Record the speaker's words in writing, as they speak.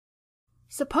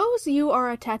Suppose you are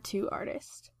a tattoo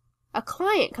artist. A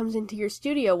client comes into your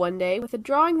studio one day with a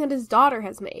drawing that his daughter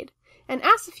has made, and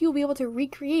asks if you will be able to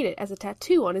recreate it as a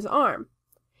tattoo on his arm.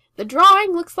 The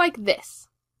drawing looks like this.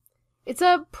 It's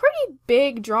a pretty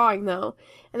big drawing, though,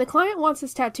 and the client wants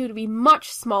his tattoo to be much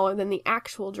smaller than the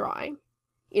actual drawing.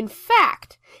 In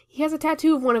fact, he has a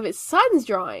tattoo of one of his son's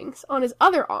drawings on his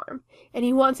other arm, and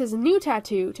he wants his new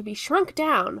tattoo to be shrunk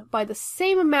down by the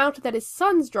same amount that his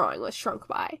son's drawing was shrunk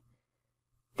by.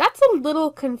 That's a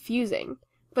little confusing,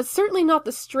 but certainly not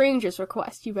the strangest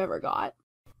request you've ever got.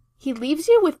 He leaves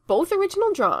you with both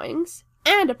original drawings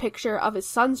and a picture of his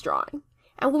son's drawing,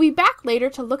 and we'll be back later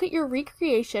to look at your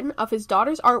recreation of his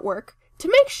daughter's artwork to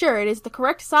make sure it is the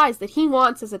correct size that he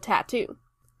wants as a tattoo.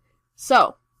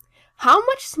 So, how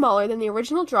much smaller than the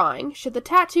original drawing should the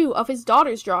tattoo of his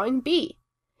daughter's drawing be?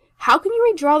 How can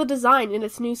you redraw the design in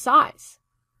its new size?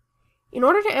 In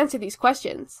order to answer these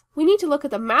questions, we need to look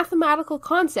at the mathematical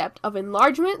concept of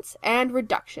enlargements and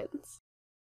reductions.